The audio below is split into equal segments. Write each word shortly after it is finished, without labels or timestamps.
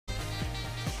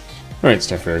Alright, it's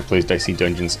time for Eric Plays Dicey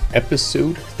Dungeons,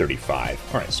 episode 35.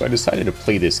 Alright, so I decided to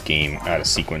play this game out of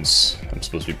sequence. I'm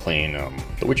supposed to be playing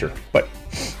The Witcher, but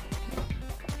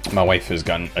my wife has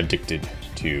gotten addicted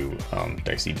to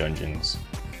Dicey Dungeons,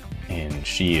 and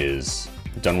she is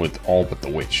done with all but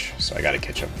The Witch, so I gotta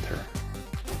catch up with her.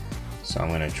 So I'm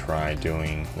gonna try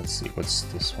doing, let's see, what's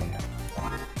this one?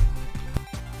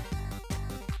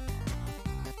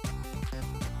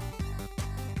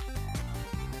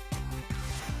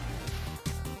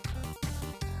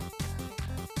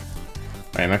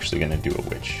 I'm actually gonna do a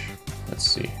witch. Let's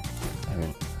see.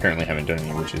 Apparently haven't done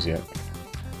any witches yet.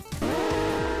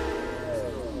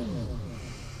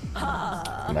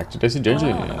 Welcome back to Dicey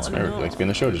Dungeons. Remember, if you'd like to be on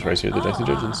the show, just right here at the Dicey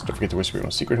Dungeons. Don't forget to whisper your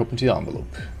most secret hope into the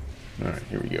envelope. Alright,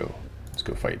 here we go. Let's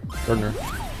go fight Gardener.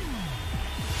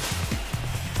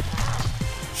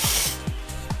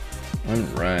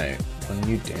 Alright. 1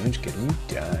 new damage, get a new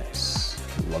dice.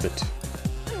 Love it.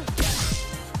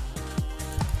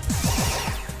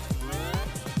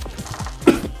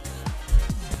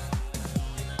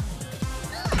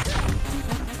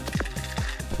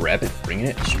 Rabbit bringing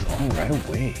it strong right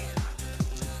away.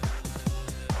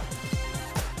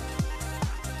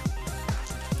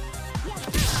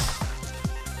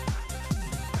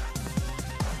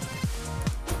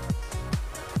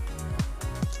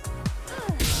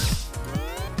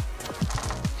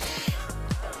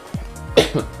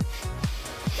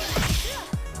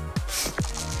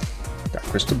 Got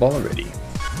crystal ball already.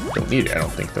 Don't need it, I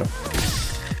don't think, though.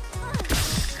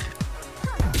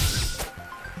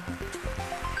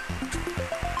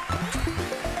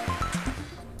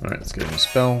 Alright, let's get a new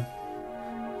spell.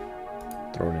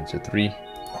 Throw it into 3.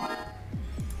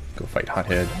 Go fight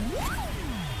Hothead.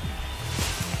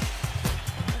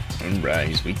 Alright,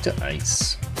 he's weak to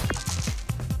ice.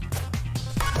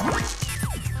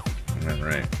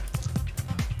 Alright.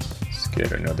 Let's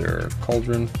get another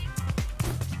cauldron.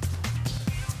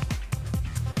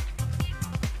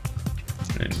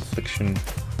 An infliction.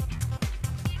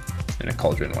 And a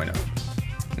cauldron, why not?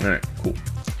 Alright, cool.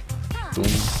 Boom.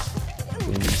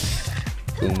 Boom,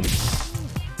 boom,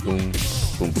 boom,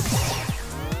 boom, boom.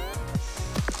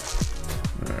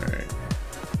 Alright.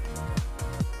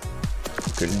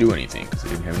 Couldn't do anything because I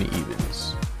didn't have any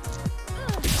evens.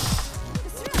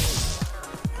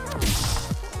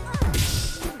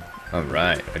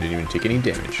 Alright, I didn't even take any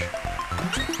damage.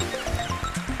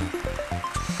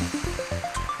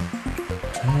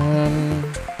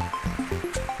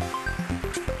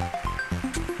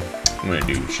 I'm gonna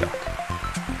do shock.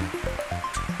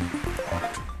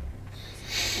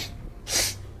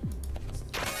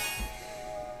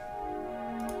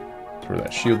 Throw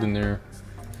that shield in there.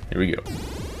 Here we go.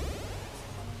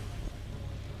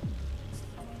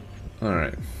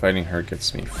 Alright, fighting her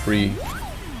gets me free.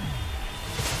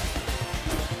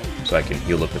 So I can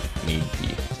heal up if need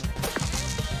be.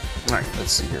 Alright,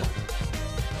 let's see here.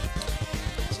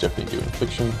 Let's definitely do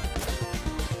infliction.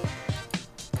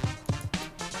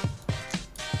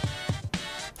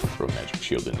 Throw a magic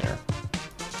shield in there.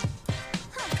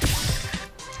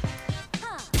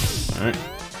 Alright.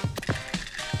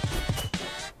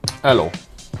 Hello.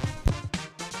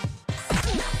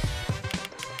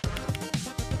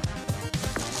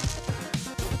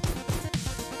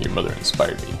 Your mother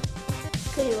inspired me.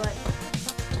 To do what?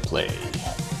 To play.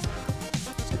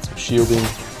 Let's get some shielding.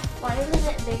 Why isn't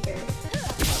it bigger?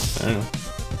 I don't know.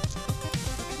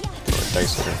 Throw a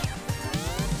dice at her.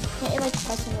 Can't you like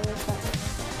touch another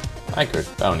side? I could.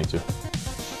 I don't need to.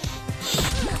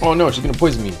 Oh no, she's gonna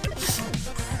poison me.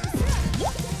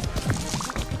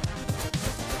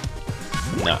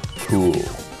 Not cool.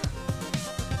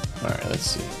 Alright, let's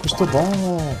see. Crystal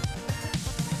ball!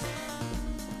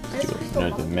 Do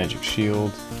another magic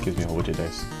shield. Gives me a whole bunch of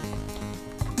dice.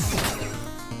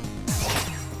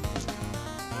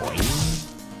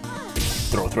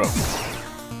 Throw, throw.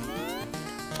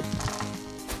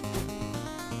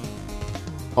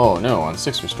 Oh no, on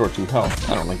 6 restore 2 health.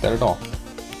 I don't like that at all.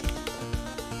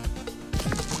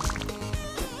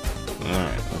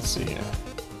 Alright, let's see here.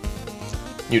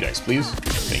 New dice, please.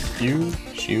 Thank you.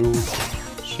 Shield.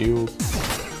 Shield.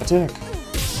 Attack.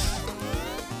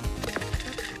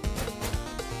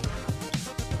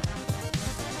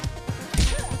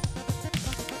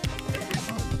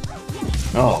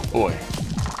 Oh boy.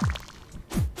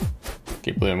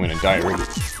 Can't believe I'm gonna die already.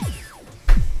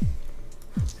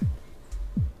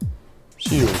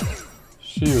 Shield.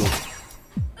 Shield.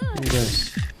 New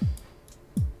dice.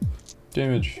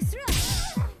 Damage.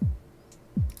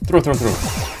 Throw, throw, throw.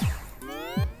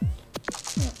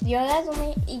 You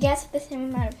guys have the same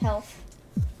amount of health.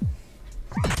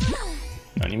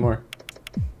 Not anymore.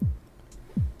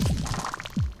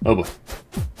 Oh boy.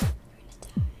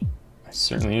 I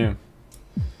certainly am.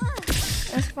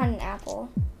 Let's find an apple.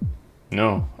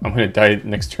 No, I'm gonna die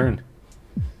next turn.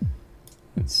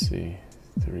 Let's see.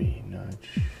 3,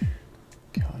 nudge.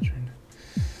 Cauldron.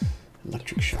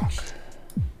 Electric shock.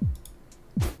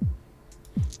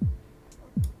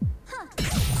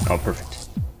 Oh, perfect.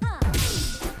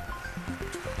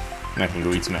 And I can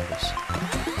go eat some apples.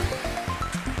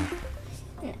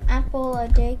 An apple a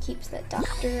day keeps the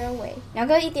doctor away. Now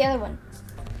go eat the other one.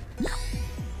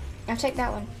 Now check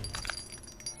that one.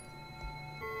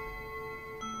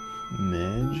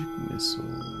 Magic missile.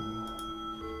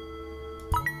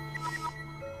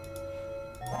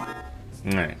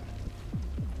 Alright.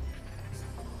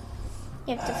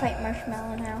 You have to fight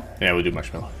Marshmallow now. Yeah, we'll do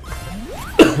marshmallow.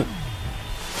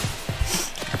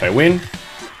 If I win,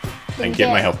 I get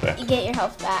my health back. You get your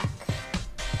health back.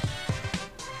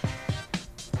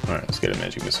 Alright, let's get a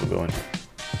magic missile going.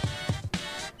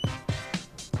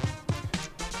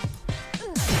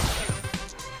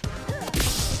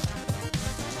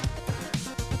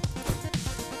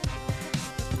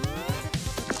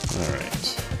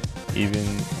 Alright. Even,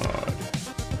 odd.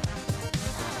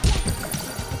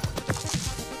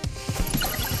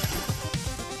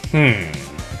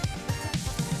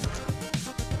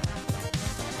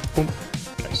 Boom.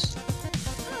 Nice.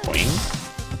 Boing.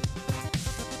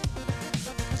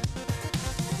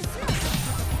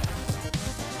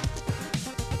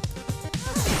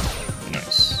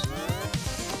 Nice.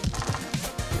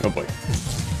 Oh boy.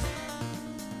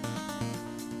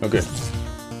 Oh good.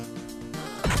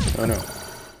 Oh no.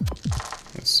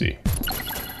 Let's see.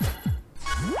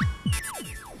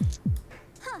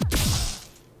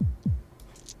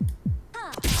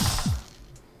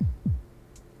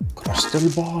 Crystal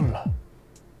ball.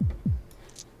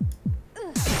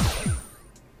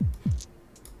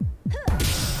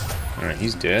 Alright,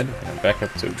 he's dead. And back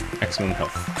up to maximum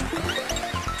health.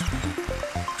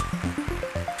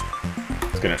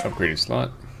 Let's get an upgraded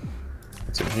slot.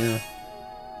 What's in here?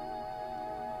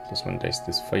 +1 dice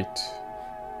this fight.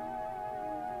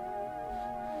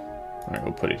 Alright,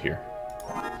 we'll put it here.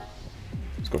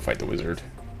 Let's go fight the wizard.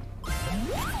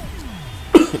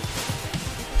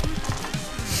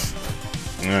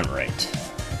 Alright.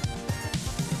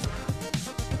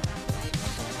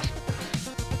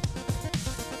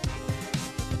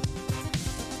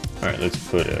 Alright, let's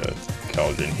put a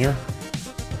cauldron here.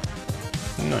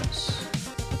 Nice.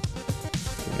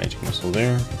 Put a magic missile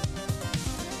there.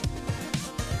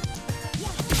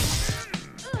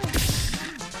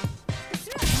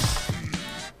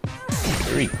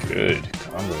 Very good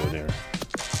combo there.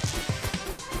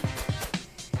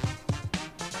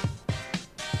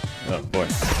 Oh boy.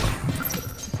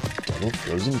 Double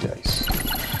frozen dice.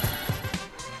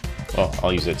 Well,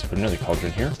 I'll use that to put another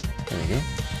cauldron here. There we go.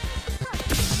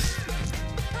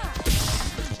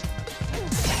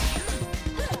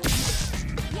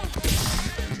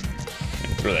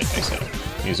 And throw that dice at him.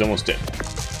 He's almost dead.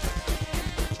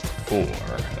 4.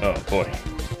 Oh boy.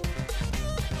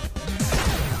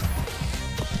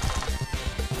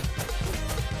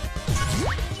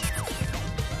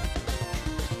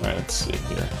 Alright, let's see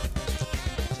here.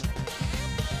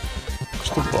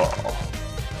 Crystal ball.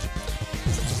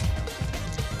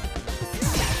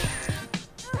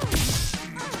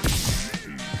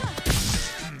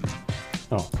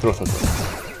 Oh, throw.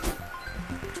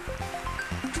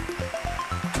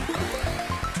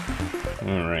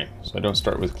 Alright, so I don't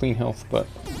start with clean health, but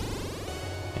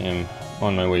I am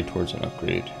on my way towards an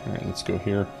upgrade. Alright, let's go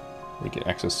here. We get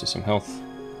access to some health.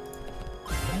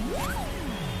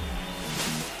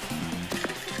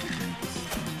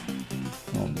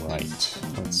 Alright,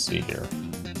 let's see here.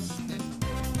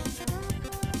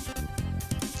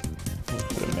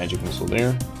 Put a magic missile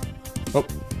there. Oh,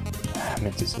 I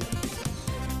meant to say.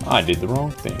 I did the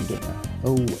wrong thing, didn't I?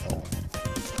 Oh well.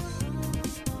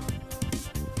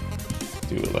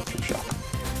 Do electric shock.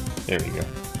 There we go.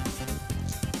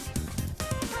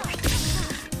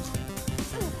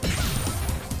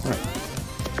 Alright.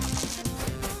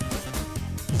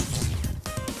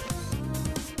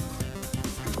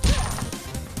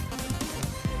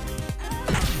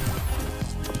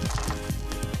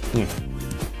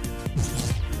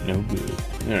 No good.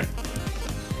 Alright.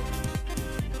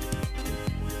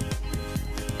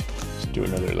 Let's do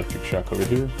another electric shock over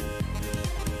here.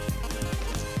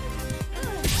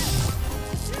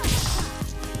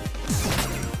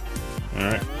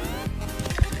 Alright.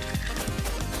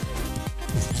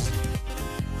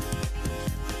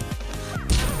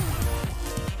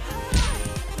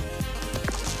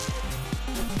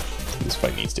 This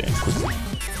fight needs to end quickly.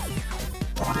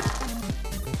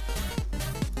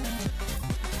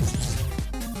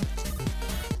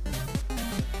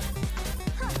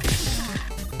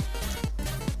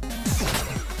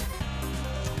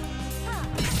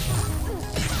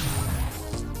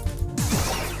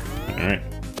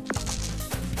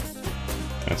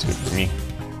 That's good for me.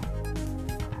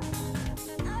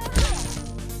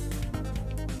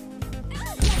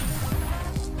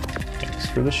 Thanks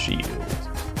for the shield.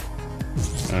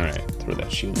 Alright, throw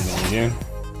that shield in there again.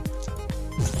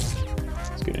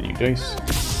 Let's get a new dice.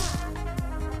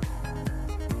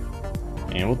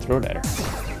 And we'll throw it at her.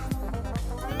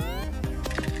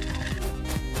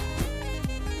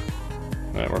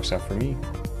 That works out for me.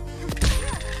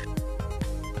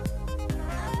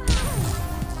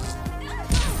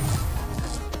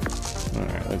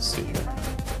 Alright, let's see here.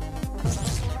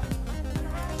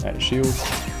 Add a shield.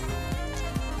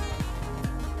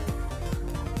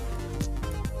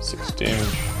 6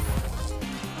 damage.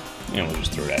 And we'll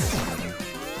just throw it at her.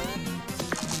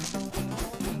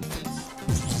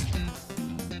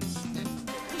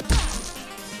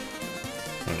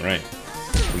 Alright.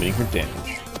 Limiting her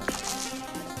damage.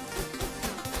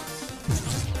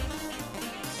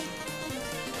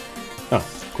 Oh,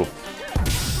 cool.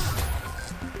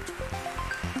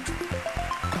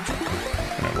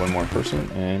 Alright, one more person,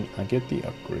 and I get the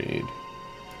upgrade.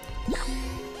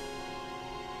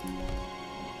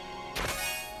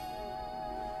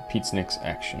 Pete's next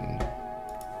action.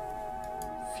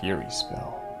 Fury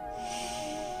spell.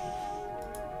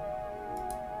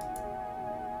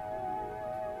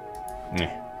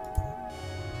 Nah.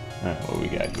 Alright, what we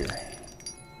got here?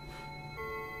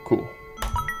 Cool.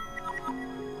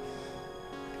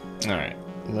 Alright,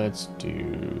 let's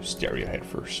do Stereo Head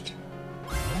first.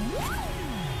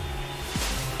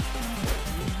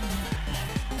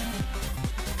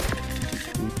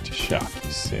 Weak to shock,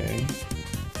 you say?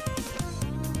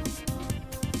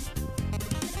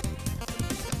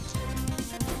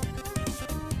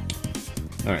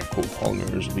 Alright, cool. All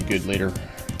mirrors will be good later.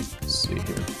 Let's see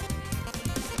here.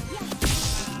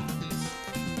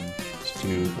 Let's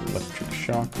do electric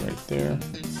shock right there.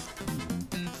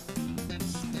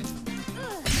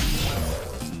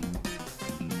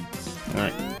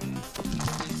 Alright.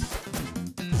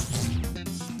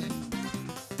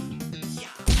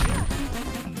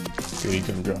 Goody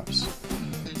gum drops.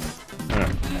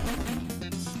 Alright.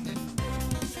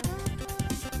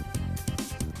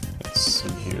 Let's see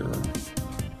here.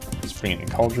 Let's bring in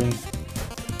the cauldron.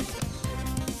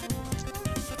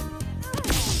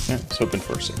 Yeah, it's open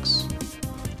for 6.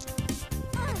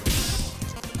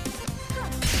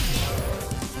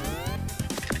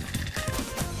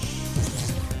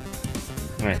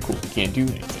 Alright, cool. Can't do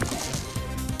anything.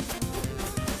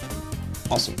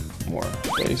 Awesome. More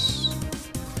dice.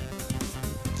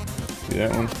 Do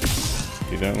that one.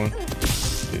 Do that one.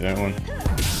 Do that one.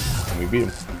 And we beat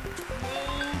him.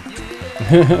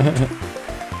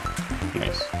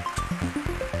 Nice.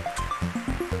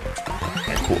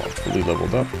 Alright, cool. I'm fully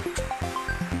leveled up.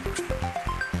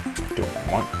 Don't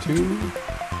want to.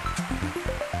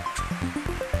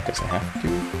 Guess I have to.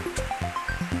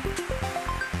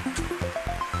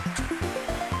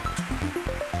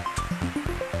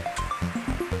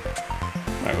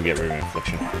 Alright, we'll get rid of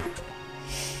Infliction.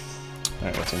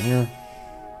 Alright, what's in here?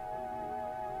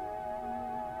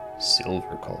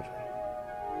 Silver Cauldron.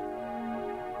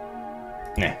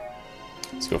 Nah.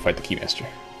 Let's go fight the Keymaster.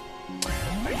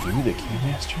 Are you the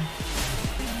Keymaster?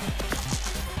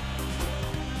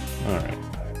 Alright.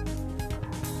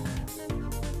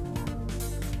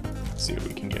 Let's see what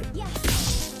we can get.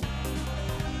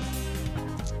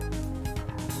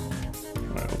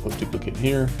 Alright, we'll put duplicate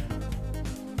here.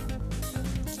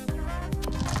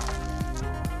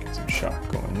 Shock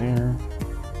going there.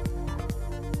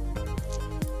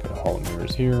 Got a Hall of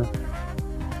Mirrors here.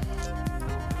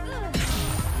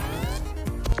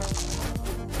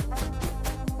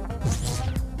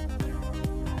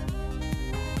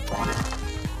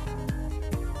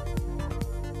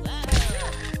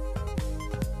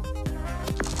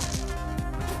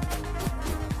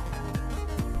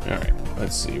 Alright,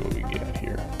 let's see what we get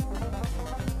here.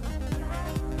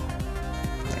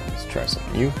 Alright, let's try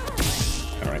something new.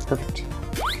 Alright, perfect.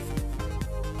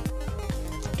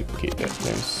 Duplicate that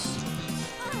dice.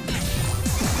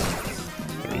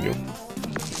 There we go.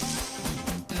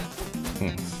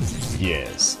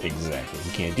 Yes, exactly.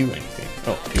 We can't do anything.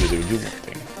 Oh, he was able to do one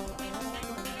thing.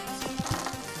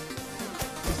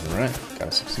 Alright, got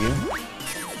a 6 again.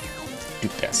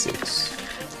 Dupe that 6.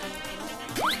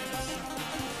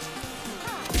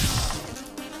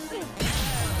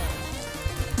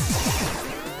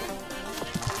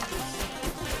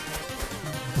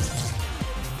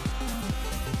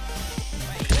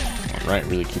 Alright,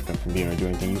 really keep them from being able to do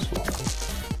anything useful.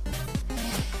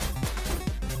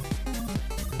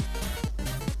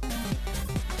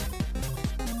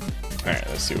 Alright,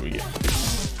 let's see what we get.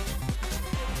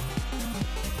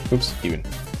 Oops, even.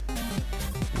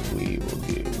 We will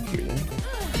get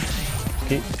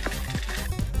hit.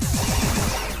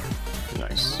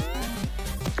 Nice.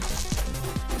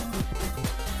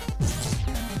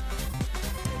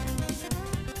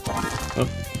 Oh,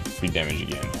 free damage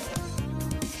again.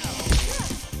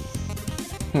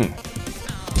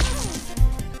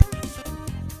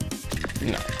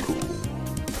 Not cool.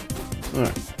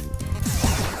 Alright.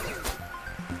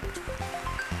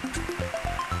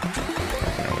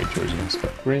 Working our way towards the next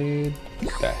upgrade.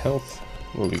 That health.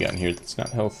 What have we got in here that's not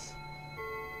health?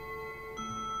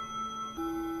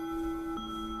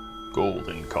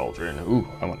 Golden cauldron. Ooh,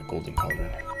 I want a golden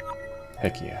cauldron.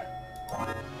 Heck yeah.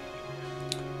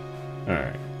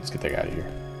 Alright, let's get that guy out of here.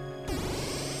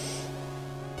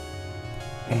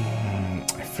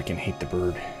 I freaking hate the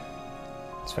bird.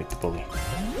 Let's fight the bully.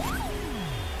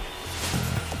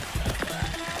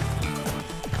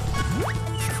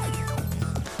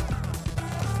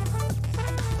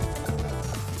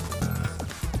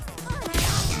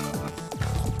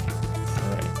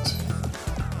 Alright.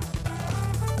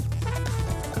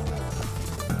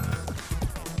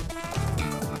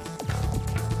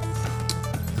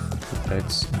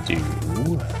 Let's do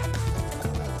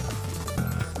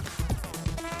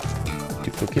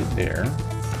duplicate there.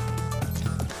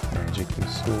 Magic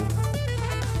missile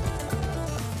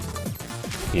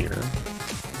here.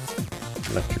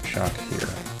 Electric shock here.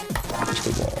 Touch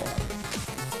the wall.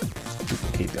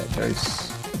 Duplicate that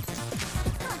dice.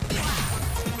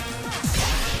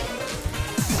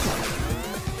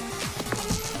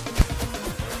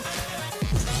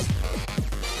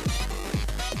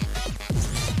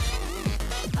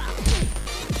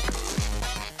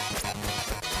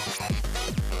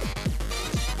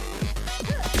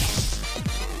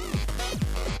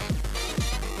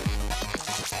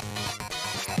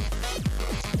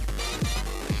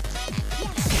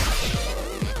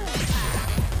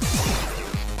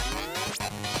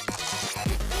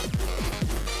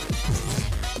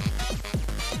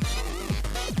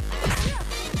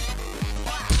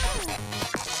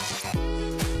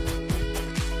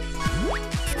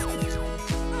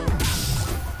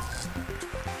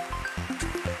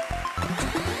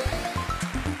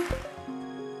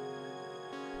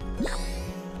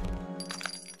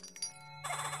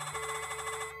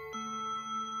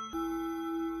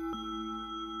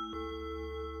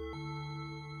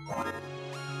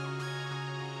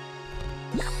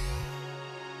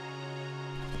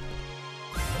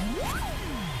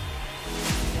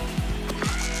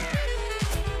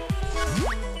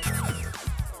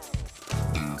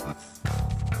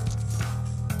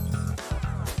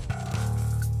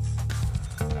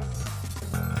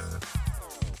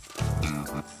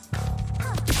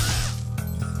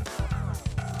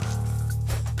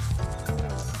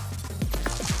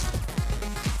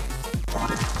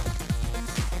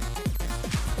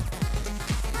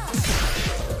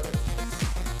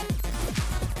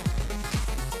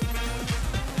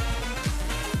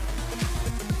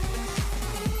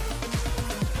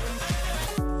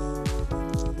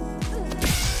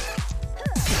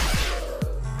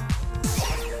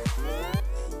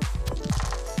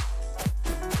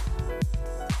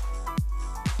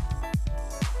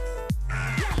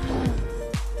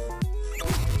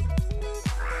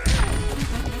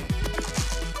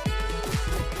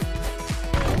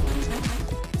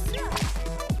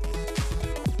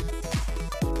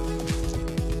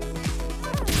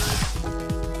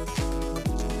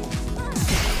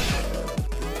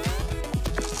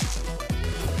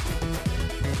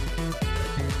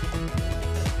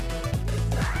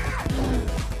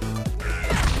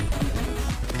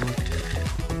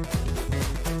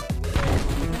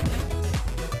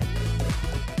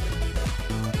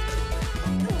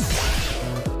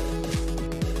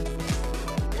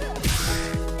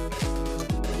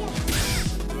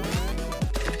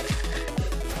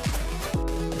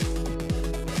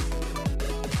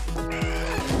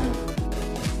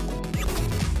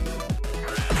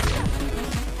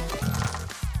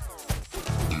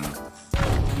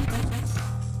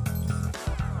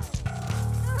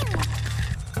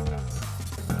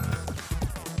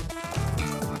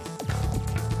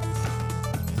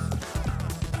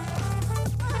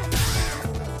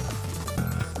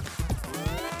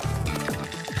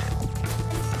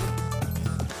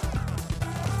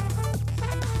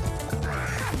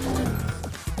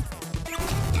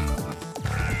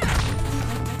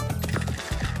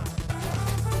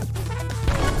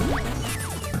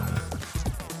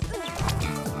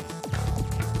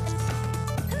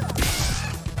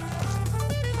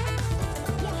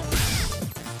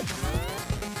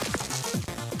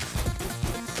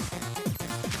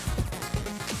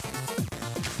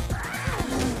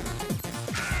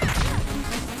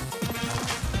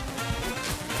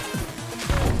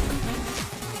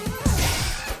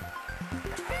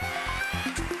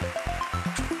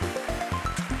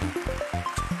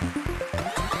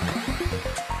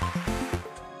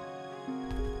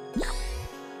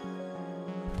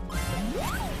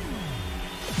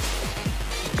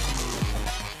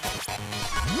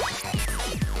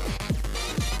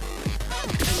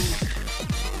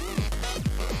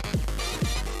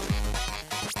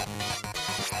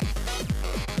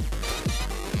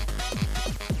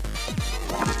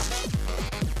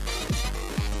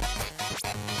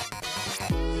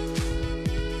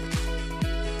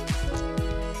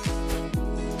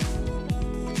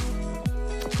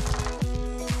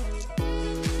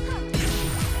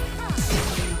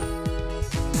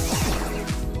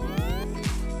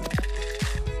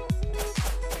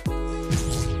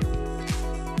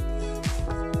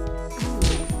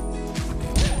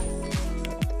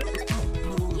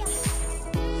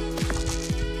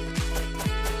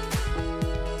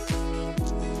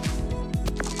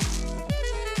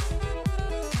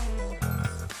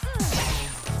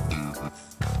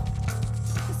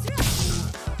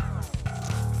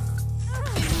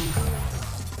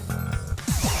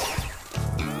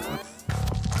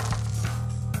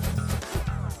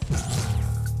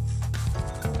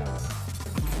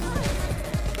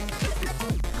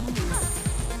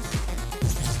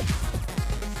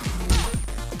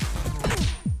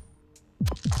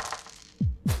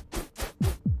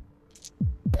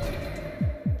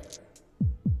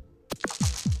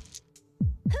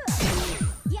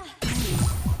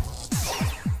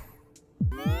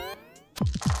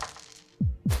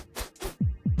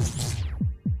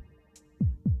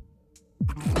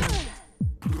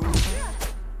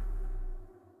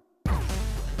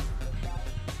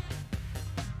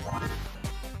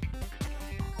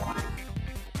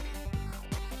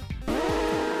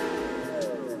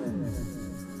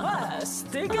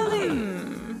 Stickily.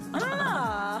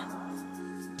 Ah.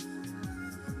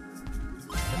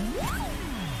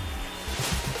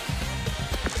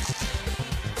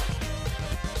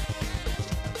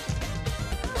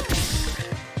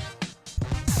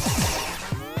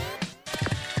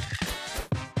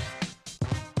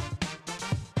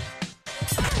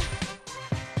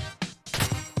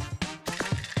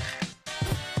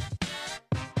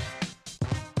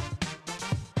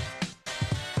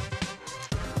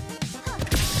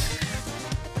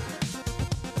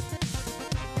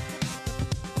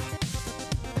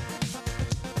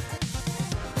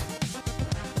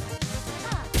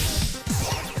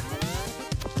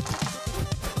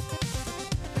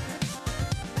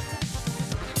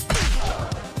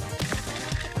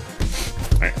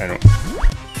 I don't.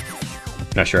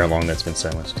 Not sure how long that's been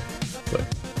silenced, but.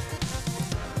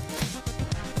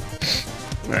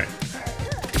 Alright.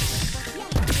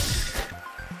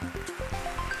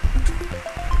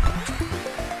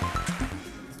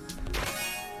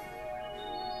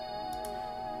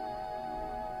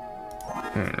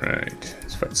 Alright.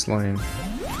 Let's fight Slime.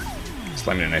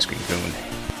 Slime in an ice cream cone.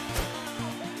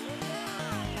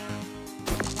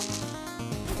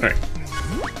 Alright.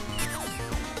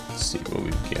 See what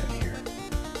we've got here.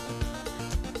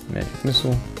 Magic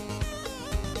Missile.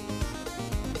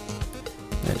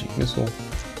 Magic Missile.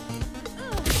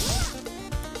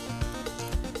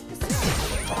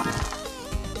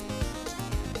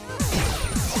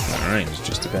 Alright, he's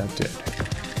just about dead.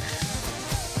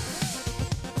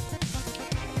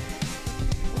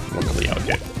 Luckily I'll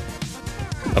get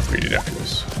upgraded after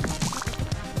this.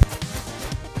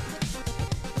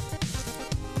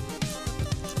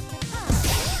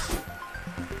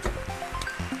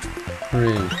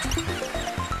 Hooray.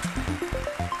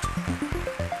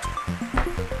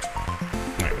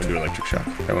 Alright, we'll do Electric Shock.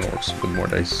 That one works with more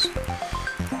dice.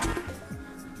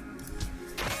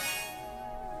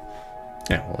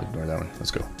 Yeah, we'll ignore that one.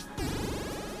 Let's go.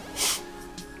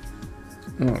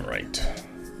 Alright.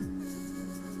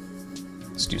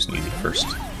 Let's do Sneezy first.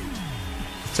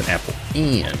 It's an apple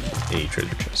and a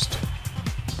treasure chest.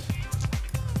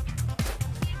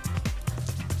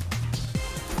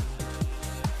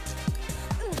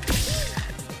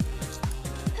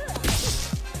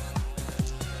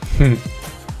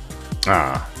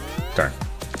 Ah, darn.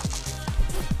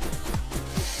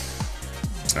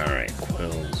 Alright,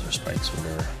 quills or spikes,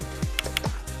 whatever.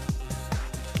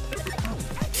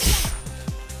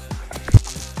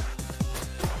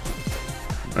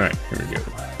 Alright, here we go.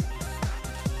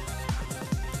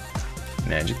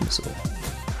 Magic Missile.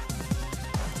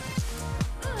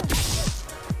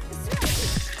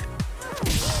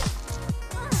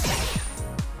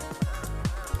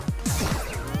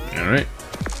 Alright.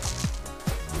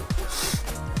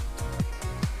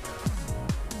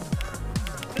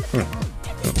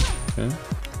 Okay.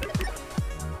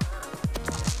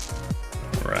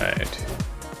 Right.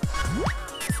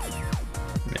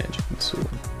 Magic Missile.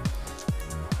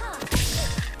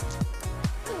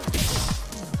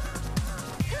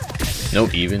 No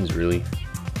evens, really.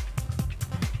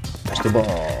 Just the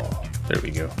ball. There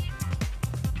we go.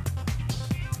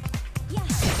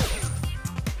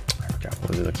 I forgot what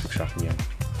was the Electric Shock again.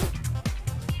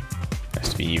 Has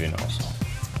to be even also.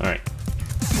 Alright.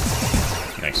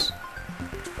 Nice.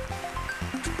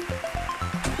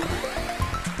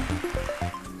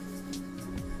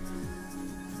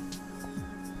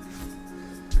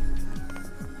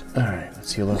 Alright,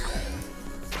 let's heal up.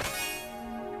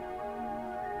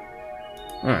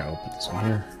 Alright, we'll put this one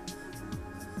here.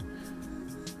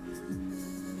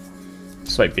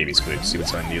 Swipe Baby Squid to see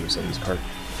what's on the other side of this card.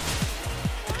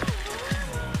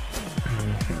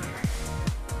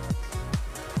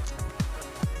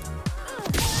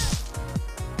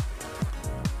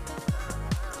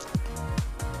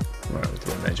 Alright, we'll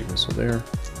throw a Magic Missile there.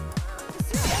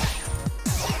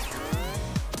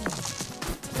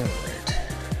 Alright.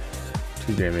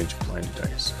 2 damage, blinded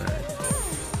dice. Alright.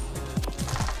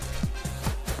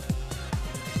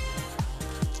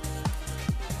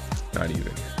 Not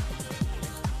even.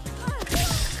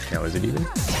 Now is it even?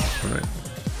 Alright.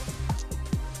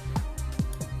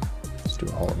 Let's do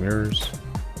a Hall of Mirrors.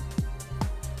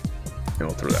 And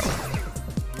we'll throw that one.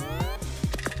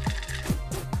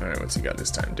 Alright, what's he got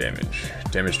this time? Damage.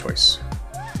 Damage twice.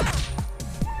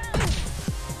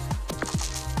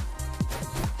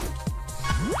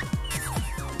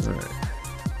 Alright.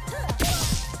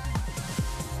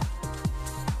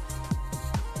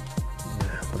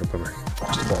 Yeah, what a bummer.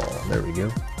 Just a ball. There we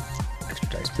go. Extra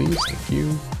dice, please. Thank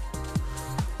you.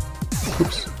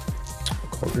 Oops.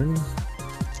 Cauldron.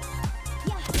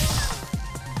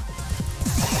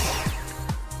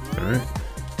 Alright.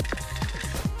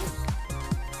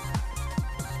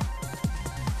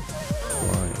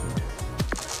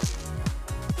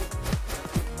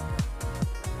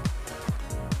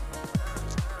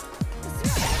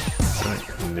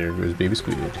 baby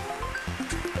squid.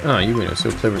 Ah, you win. It was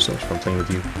so clever, so much fun playing with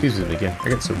you. Please visit me again. I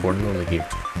get so bored and lonely here.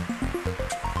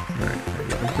 Alright, I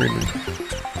got upgraded.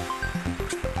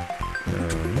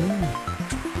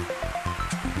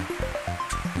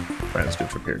 Alright, let's do a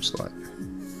prepared slot.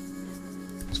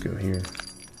 Let's go here.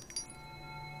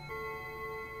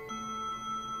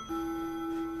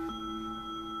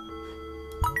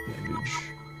 Bandage.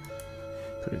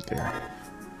 Put it there.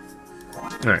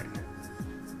 Alright.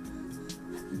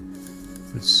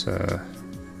 Let's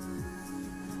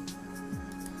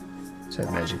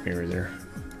have magic mirror there.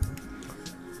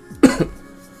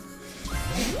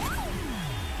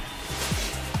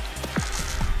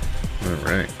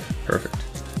 Alright, perfect.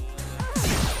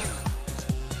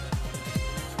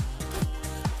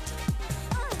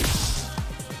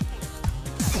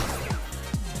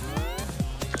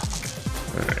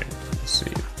 Alright, let's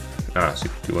see. Ah, so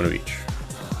you can do one of each.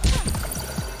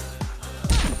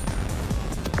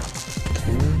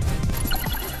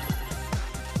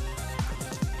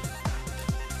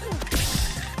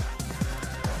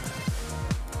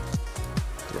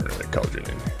 Cauldron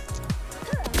in.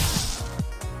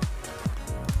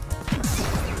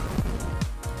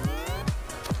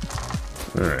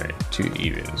 Alright, 2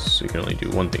 evens, so you can only do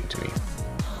one thing to me.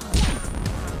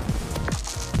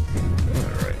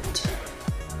 Alright.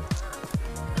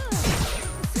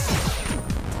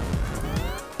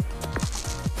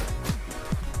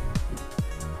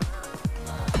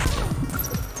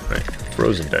 Right,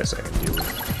 frozen dice I can deal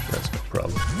with. That's no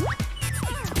problem.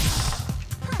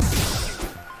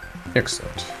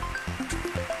 Excellent.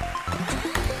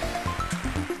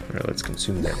 Alright, let's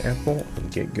consume that apple and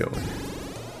get going.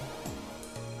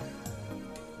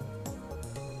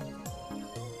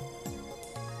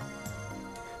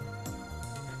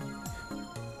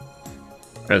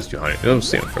 That's 200. I'll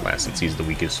save him for last since he's the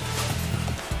weakest.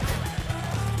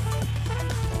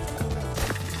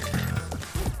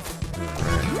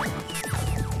 Alright.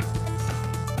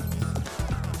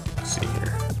 Let's see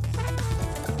here.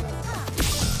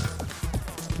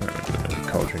 Alright, do another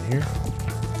cauldron here.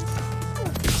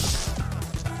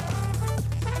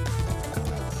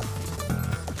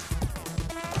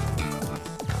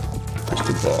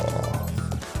 Crystal ball.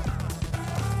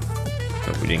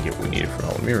 Oh, we didn't get what we needed for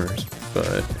all the mirrors,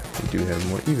 but we do have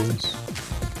more evens.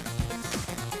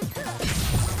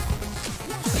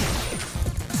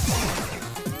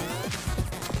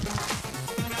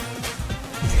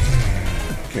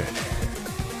 Good.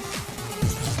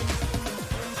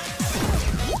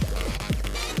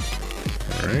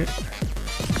 Alright.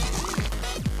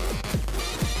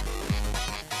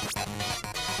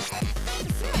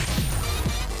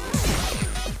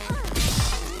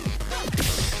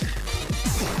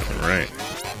 Alright.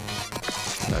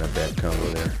 Not a bad combo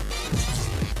there.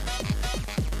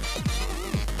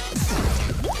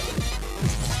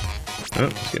 Oh,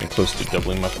 it's getting close to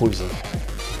doubling my poison.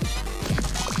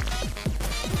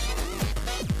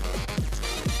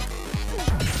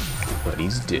 But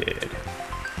he's dead.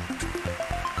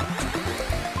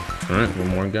 Alright, one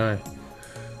more guy.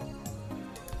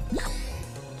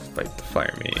 Let's fight the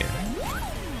fireman.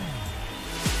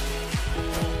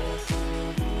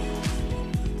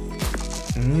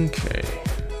 Okay.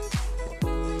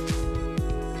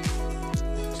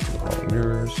 Let's do all the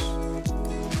mirrors.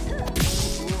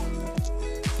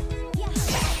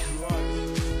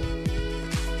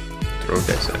 Throw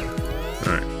dice at him.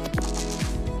 Alright.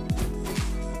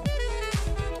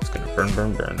 It's gonna burn,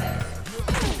 burn, burn.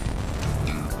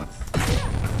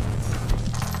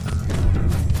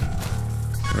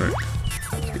 Alright.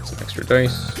 Let's get some extra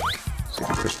dice. See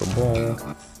the crystal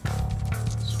ball.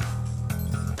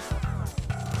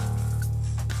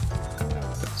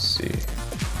 Let's see.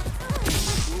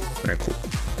 Alright, cool.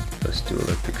 Let's do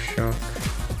electric shock.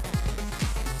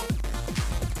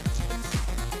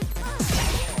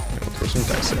 And we'll throw some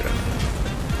dice at him.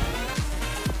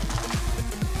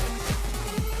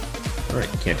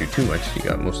 Alright, you can't do too much. You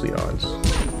got mostly odds.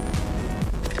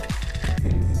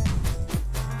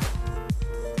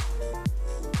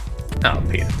 I'll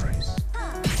pay the price.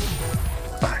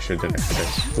 Ah, I should have done extra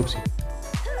dice. Oopsie.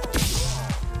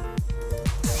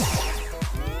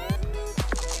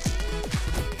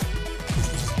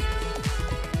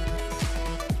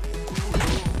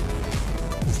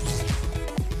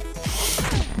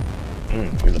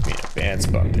 You're looking at a bad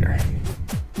spot there.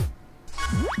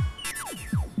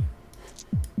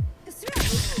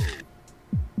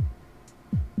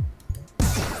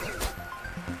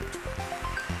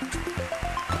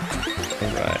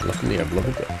 Alright, luckily I've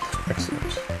leveled up.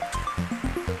 Excellent.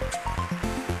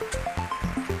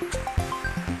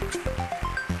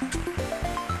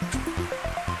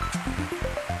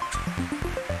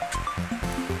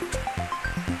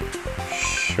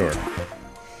 Sure.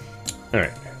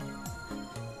 Alright.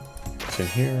 It's in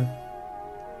here.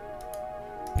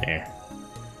 Nah.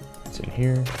 It's in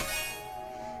here.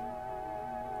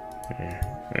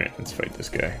 Alright, let's fight this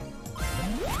guy.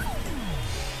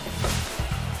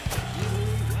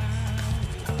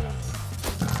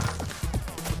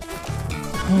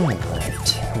 Alright,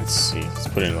 let's see. Let's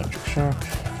put in electric shock.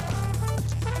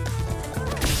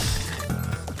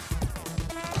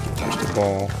 Push the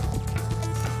ball.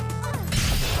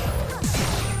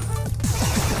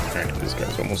 Alright, this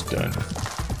guy's almost done.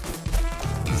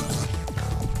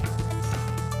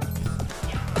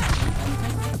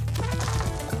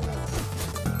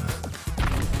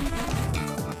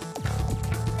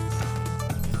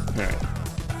 Alright.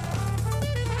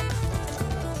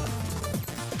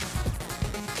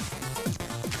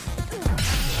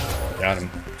 Got him.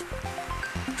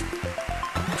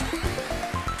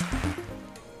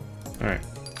 Alright.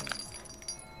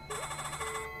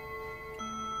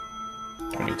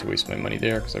 Don't need to waste my money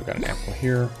there because I've got an apple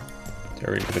here. Did I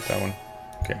already hit that one?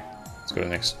 Okay. Let's go to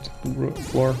the next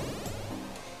floor.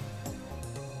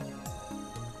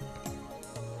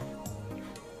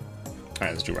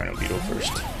 Alright, let's do Rhino Beetle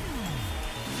first.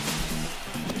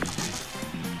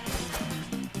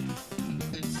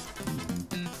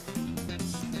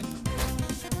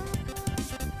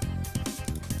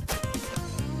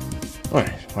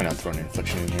 Alright, why not throw an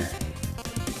infliction in here?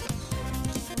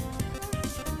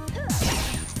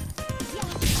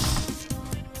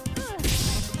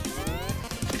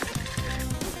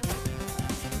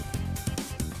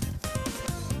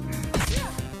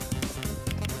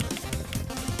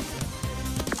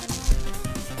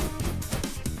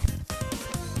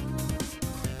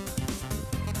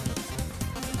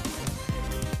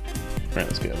 Alright,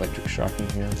 let's get electric shock in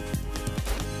here.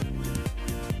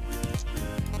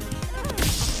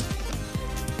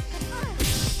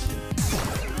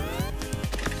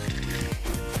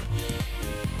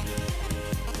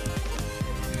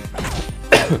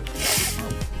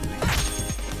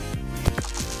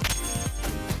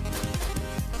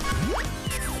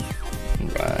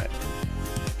 Right.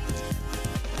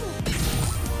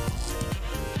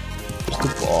 Just the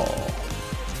ball.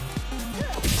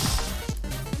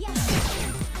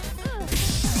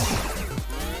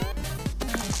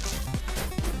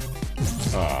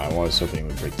 I was hoping it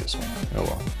would break this one. Oh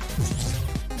well.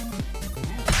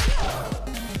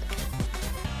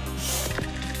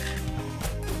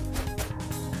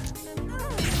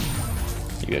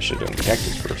 You guys should have done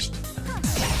cactus first.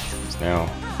 Because now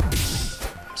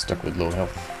I'm stuck with low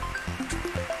health.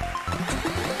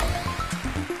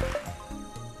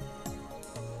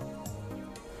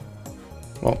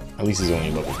 Well, at least he's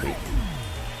only level 3.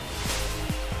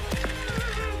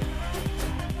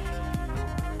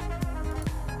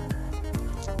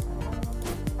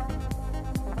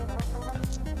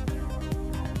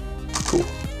 Cool.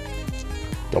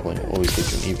 Doubling will always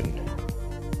get you an even.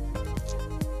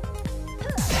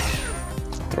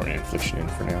 Throw an infliction in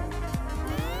for now.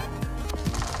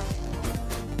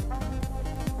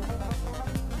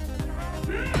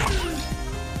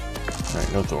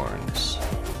 Alright, no thorns.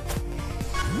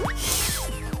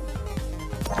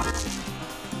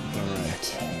 Alright,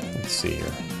 let's see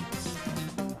here.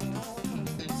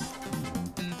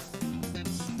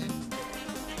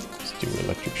 Let's do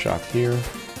electric shock here.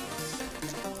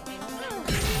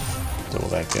 Double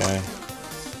that guy.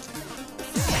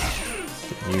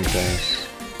 Get you guys.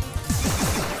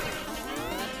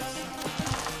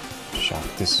 Shock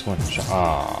this one.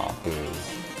 Ah, boo.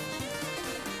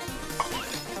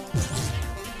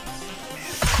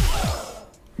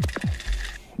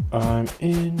 I'm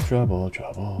in trouble.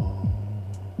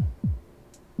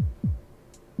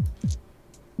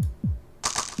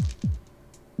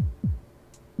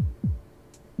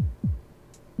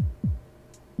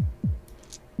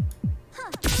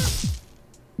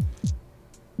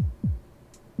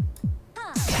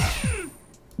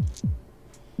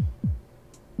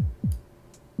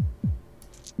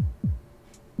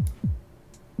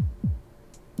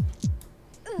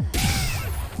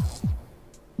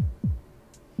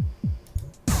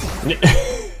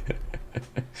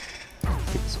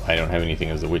 I don't have anything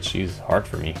as the witch. She's hard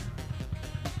for me.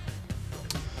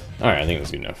 Alright, I think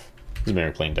that's good enough. This is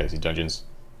Mary playing Dicey Dungeons.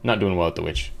 Not doing well at the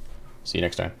witch. See you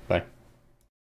next time. Bye.